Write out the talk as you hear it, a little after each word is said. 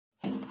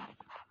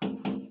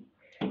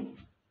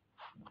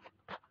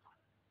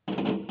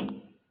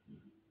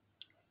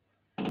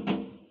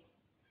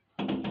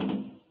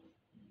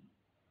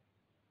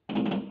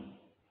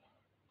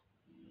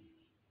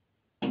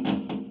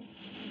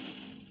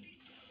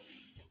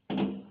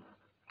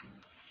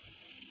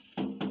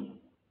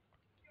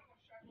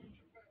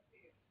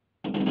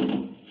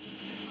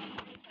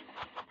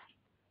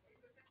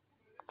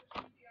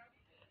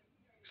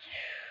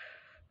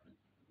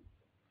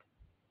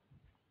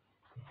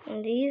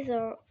And these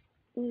are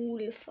all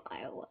the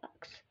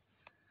fireworks.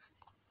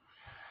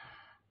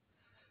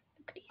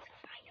 Look at these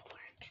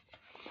fireworks.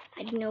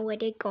 I don't know where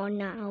they're gone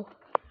now,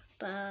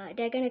 but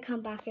they're gonna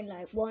come back in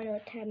like 1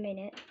 or 10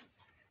 minutes.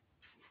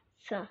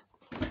 So,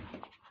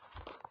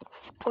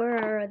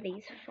 where are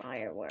these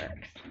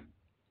fireworks?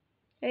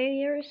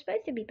 You're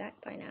supposed to be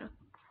back by now.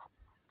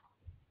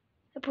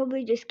 They're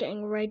probably just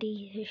getting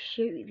ready to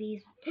shoot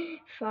these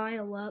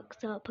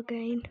fireworks up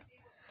again.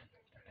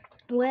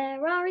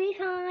 Where are these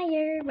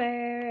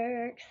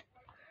fireworks?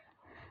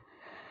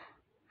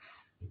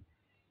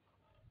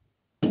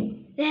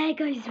 There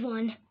goes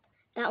one.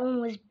 That one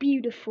was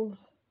beautiful.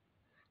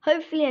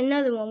 Hopefully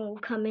another one will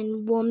come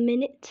in 1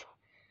 minute.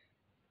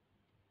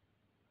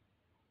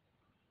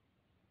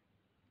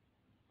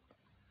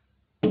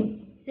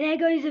 There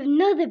goes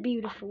another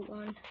beautiful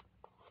one.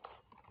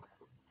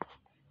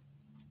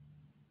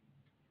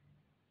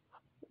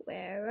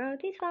 Where are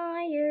these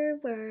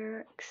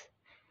fireworks?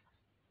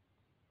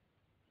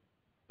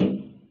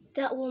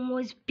 That one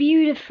was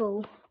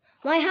beautiful.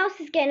 My house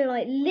is getting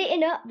like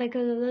lit up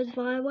because of those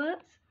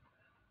fireworks.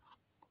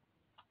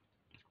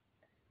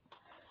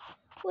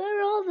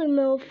 Where are the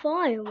more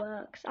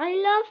fireworks? I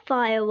love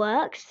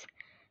fireworks,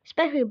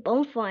 especially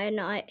bonfire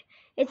night.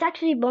 It's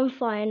actually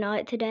bonfire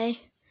night today.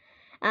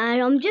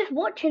 And I'm just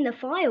watching the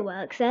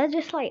fireworks. They're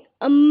just like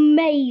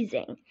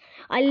amazing.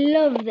 I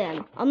love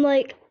them.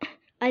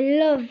 I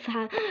love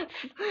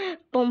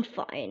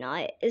bonfire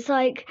night. It's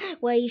like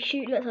where you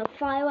shoot lots of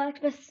fireworks.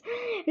 But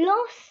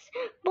last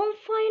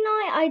bonfire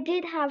night I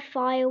did have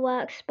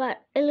fireworks, but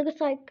it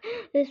looks like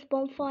this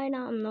bonfire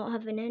night I'm not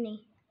having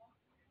any.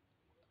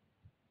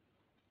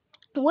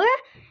 Where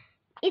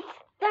it's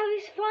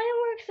those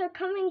fireworks are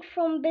coming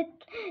from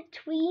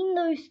between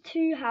those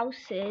two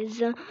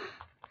houses.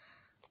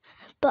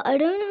 But I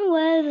don't know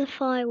where the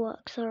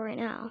fireworks are right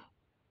now.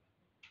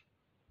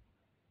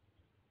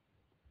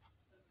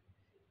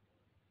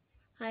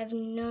 I have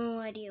no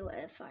idea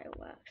where the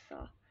fireworks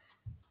are.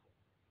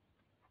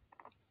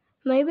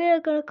 Maybe they're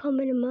gonna come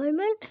in a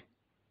moment.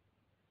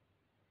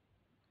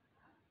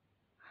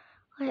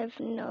 I have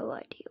no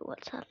idea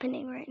what's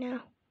happening right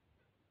now.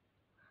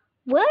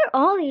 Where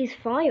are these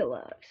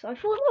fireworks? I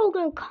thought they were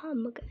gonna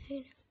come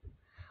again.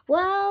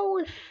 Well,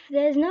 if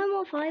there's no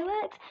more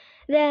fireworks,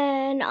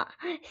 then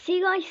see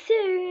you guys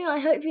soon. I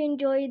hope you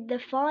enjoyed the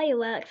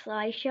fireworks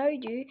I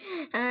showed you.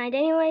 And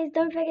anyways,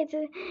 don't forget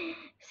to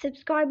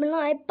subscribe and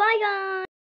like. Bye guys!